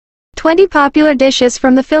20 popular dishes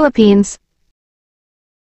from the Philippines.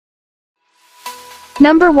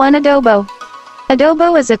 Number 1. Adobo.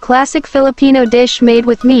 Adobo is a classic Filipino dish made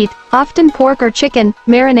with meat, often pork or chicken,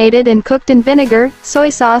 marinated and cooked in vinegar, soy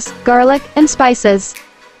sauce, garlic, and spices.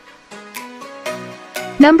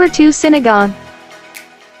 Number 2. Sinigang.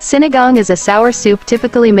 Sinigang is a sour soup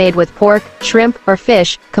typically made with pork, shrimp, or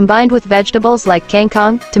fish, combined with vegetables like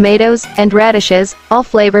kangkong, tomatoes, and radishes, all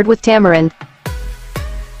flavored with tamarind.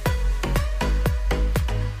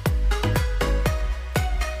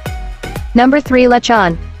 Number 3.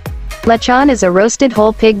 Lechon. Lechon is a roasted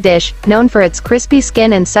whole pig dish, known for its crispy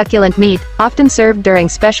skin and succulent meat, often served during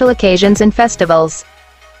special occasions and festivals.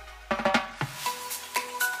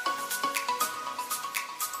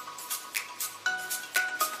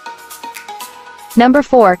 Number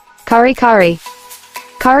 4. Kare-Kare.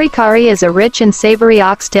 Kare-Kare is a rich and savory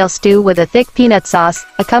oxtail stew with a thick peanut sauce,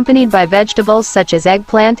 accompanied by vegetables such as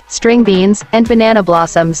eggplant, string beans, and banana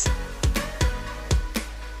blossoms.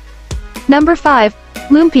 Number 5.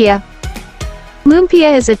 Lumpia.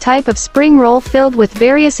 Lumpia is a type of spring roll filled with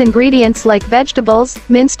various ingredients like vegetables,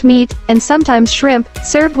 minced meat, and sometimes shrimp,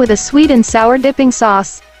 served with a sweet and sour dipping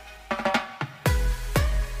sauce.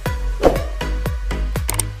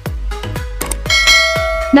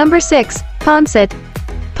 Number 6. Pancit.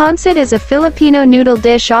 Pancit is a Filipino noodle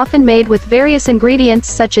dish often made with various ingredients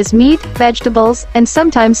such as meat, vegetables, and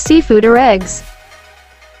sometimes seafood or eggs.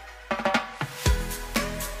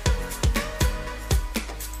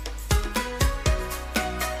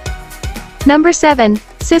 Number 7.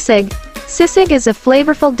 Sisig. Sisig is a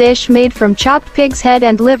flavorful dish made from chopped pig's head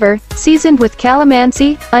and liver, seasoned with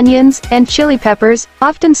calamansi, onions, and chili peppers,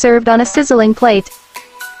 often served on a sizzling plate.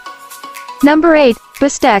 Number 8.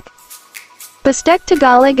 Bistec. Bistec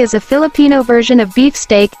Tagalog is a Filipino version of beef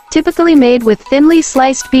steak, typically made with thinly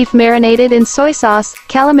sliced beef marinated in soy sauce,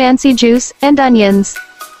 calamansi juice, and onions.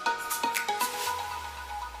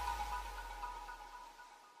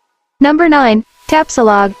 Number 9.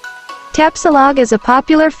 Tapsilog. Tapsilog is a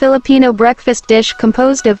popular Filipino breakfast dish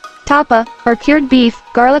composed of tapa, or cured beef,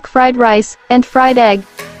 garlic fried rice, and fried egg.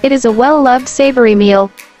 It is a well-loved savory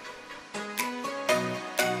meal.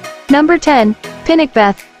 Number 10.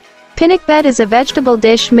 Pinakbet. Pinakbet is a vegetable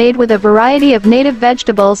dish made with a variety of native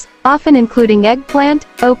vegetables, often including eggplant,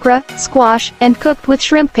 okra, squash, and cooked with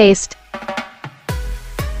shrimp paste.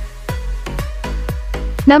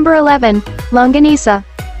 Number 11. Longanisa.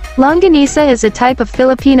 Longanisa is a type of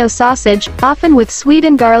Filipino sausage, often with sweet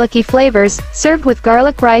and garlicky flavors, served with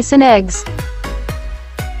garlic rice and eggs.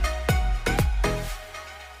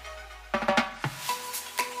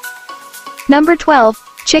 Number 12.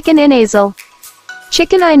 Chicken inasal.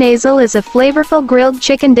 Chicken inasal is a flavorful grilled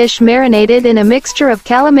chicken dish marinated in a mixture of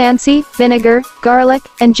calamansi, vinegar, garlic,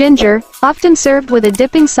 and ginger, often served with a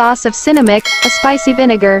dipping sauce of cinnamic, a spicy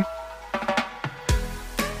vinegar.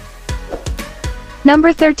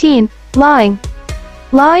 Number 13. Laing.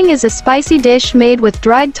 Laing is a spicy dish made with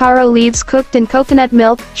dried taro leaves cooked in coconut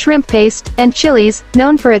milk, shrimp paste, and chilies,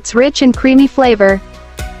 known for its rich and creamy flavor.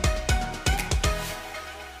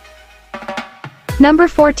 Number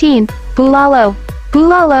 14. Bulalo.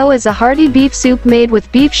 Bulalo is a hearty beef soup made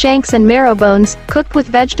with beef shanks and marrow bones, cooked with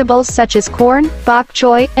vegetables such as corn, bok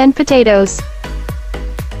choy, and potatoes.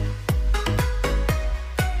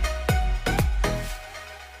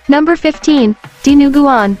 Number 15.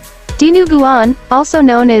 Dinuguan. Dinuguan, also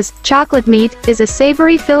known as chocolate meat, is a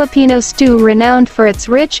savory Filipino stew renowned for its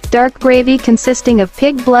rich, dark gravy consisting of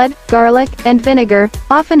pig blood, garlic, and vinegar,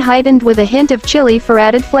 often heightened with a hint of chili for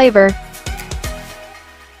added flavor.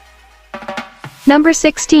 Number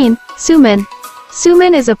 16. Suman.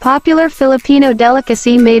 Suman is a popular Filipino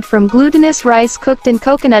delicacy made from glutinous rice cooked in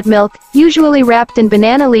coconut milk, usually wrapped in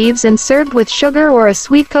banana leaves and served with sugar or a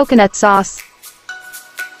sweet coconut sauce.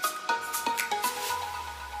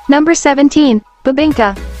 Number 17.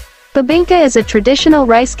 Bibingka. Bibingka is a traditional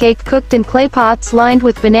rice cake cooked in clay pots lined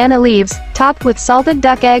with banana leaves, topped with salted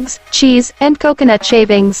duck eggs, cheese, and coconut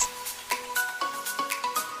shavings.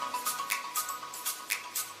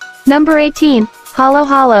 Number 18.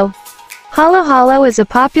 Halo-halo. Halo-halo is a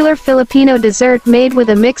popular Filipino dessert made with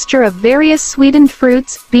a mixture of various sweetened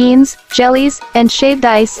fruits, beans, jellies, and shaved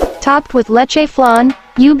ice, topped with leche flan,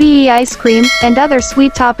 ube ice cream, and other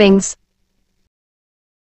sweet toppings.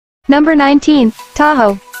 Number 19.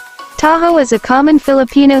 Taho. Taho is a common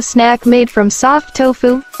Filipino snack made from soft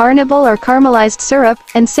tofu, arnibal or caramelized syrup,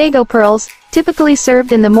 and sago pearls, typically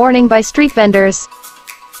served in the morning by street vendors.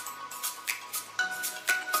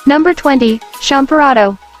 Number 20.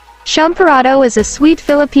 Champorado. Champorado is a sweet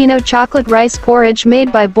Filipino chocolate rice porridge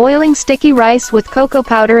made by boiling sticky rice with cocoa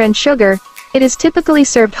powder and sugar, It is typically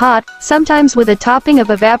served hot, sometimes with a topping of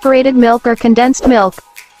evaporated milk or condensed milk.